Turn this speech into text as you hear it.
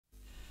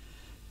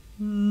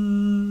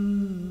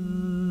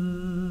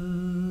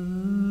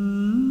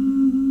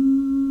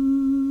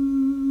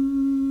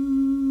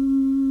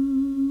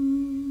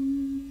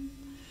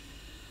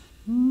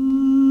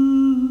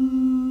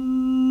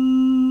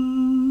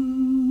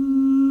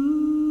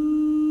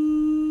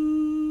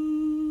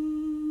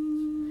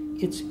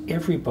It's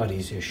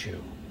everybody's issue.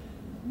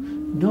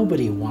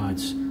 Nobody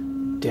wants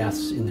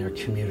deaths in their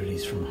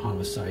communities from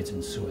homicides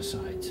and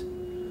suicides.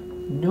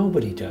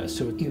 Nobody does.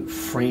 So you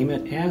frame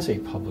it as a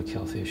public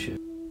health issue.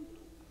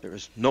 There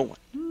is no one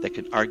that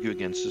can argue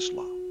against this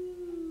law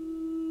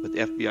with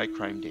FBI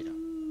crime data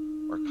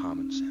or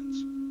common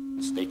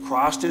sense. They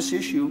cross this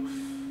issue,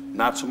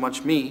 not so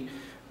much me,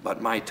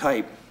 but my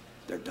type,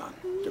 they're done.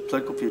 Their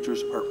political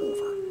futures are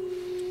over.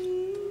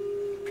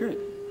 Period.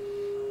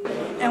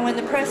 And when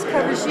the press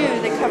covers you,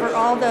 they cover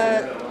all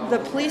the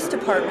police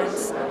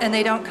departments, and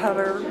they don't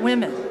cover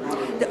women.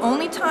 The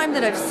only time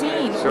that I've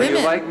seen so women...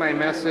 you like my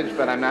message,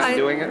 but I'm not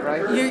doing it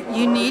right?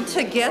 You need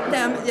to get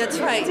them, that's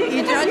right.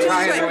 You don't just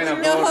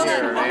right. No, hold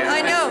on.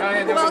 I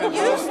know. Well,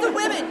 use the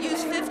women.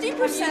 Use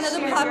 50%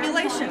 of the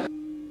population.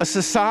 A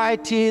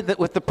society that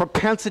with the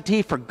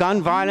propensity for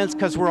gun violence,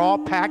 because we're all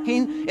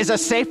packing, is a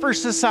safer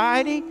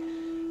society?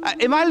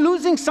 Am I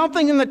losing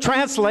something in the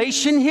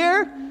translation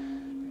here?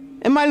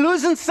 Am I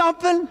losing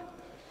something?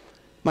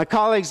 My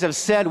colleagues have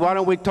said, why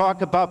don't we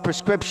talk about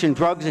prescription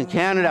drugs in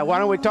Canada? Why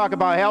don't we talk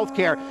about health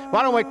care?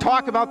 Why don't we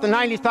talk about the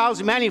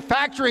 90,000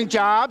 manufacturing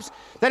jobs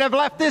that have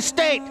left this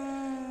state?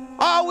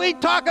 All we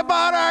talk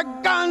about are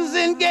guns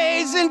and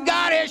gays and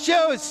God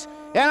issues.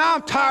 And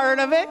I'm tired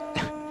of it.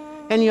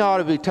 And you ought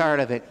to be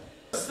tired of it.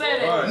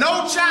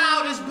 No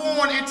child is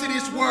born into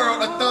this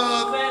world a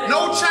thug.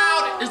 No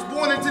child is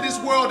born into this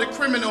world a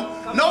criminal.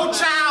 No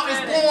child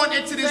is born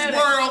into this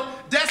world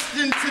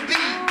destined to be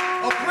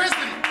a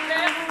prisoner.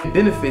 It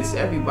benefits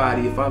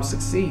everybody if I'm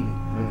succeeding.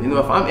 You know,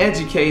 if I'm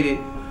educated,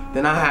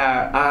 then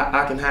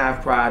I can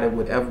have pride in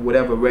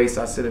whatever race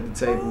I sit at the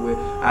table with.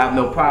 I have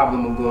no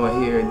problem of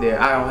going here and there.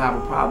 I don't have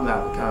a problem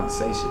having a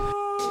conversation.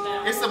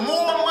 It's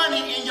more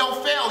money in your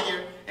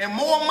failure and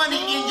more money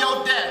in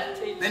your death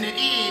than it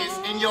is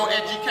in your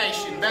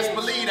education. Best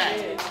believe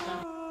that.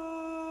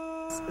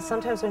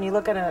 Sometimes when you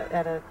look at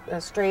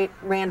a straight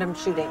random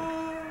shooting,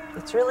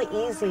 it's really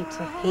easy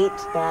to hate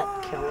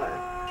that killer.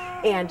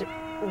 And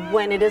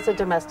when it is a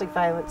domestic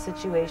violence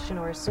situation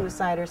or a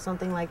suicide or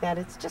something like that,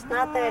 it's just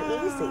not that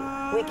easy.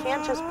 We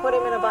can't just put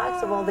them in a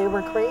box of, well, they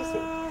were crazy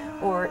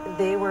or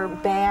they were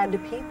bad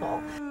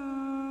people.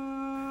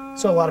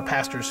 So a lot of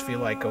pastors feel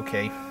like,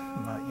 okay,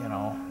 you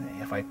know,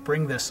 if I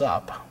bring this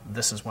up,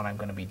 this is what I'm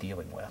going to be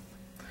dealing with.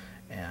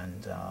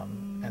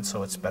 And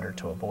so it's better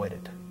to avoid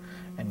it.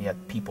 And yet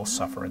people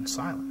suffer in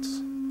silence.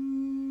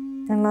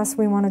 Unless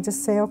we want to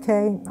just say,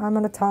 okay, I'm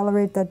going to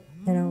tolerate that,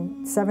 you know,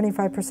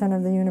 75%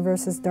 of the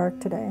universe is dark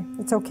today.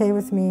 It's okay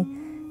with me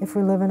if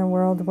we live in a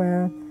world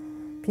where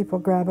people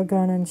grab a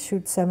gun and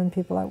shoot 7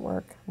 people at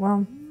work.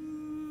 Well,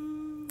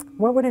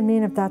 what would it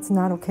mean if that's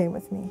not okay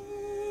with me?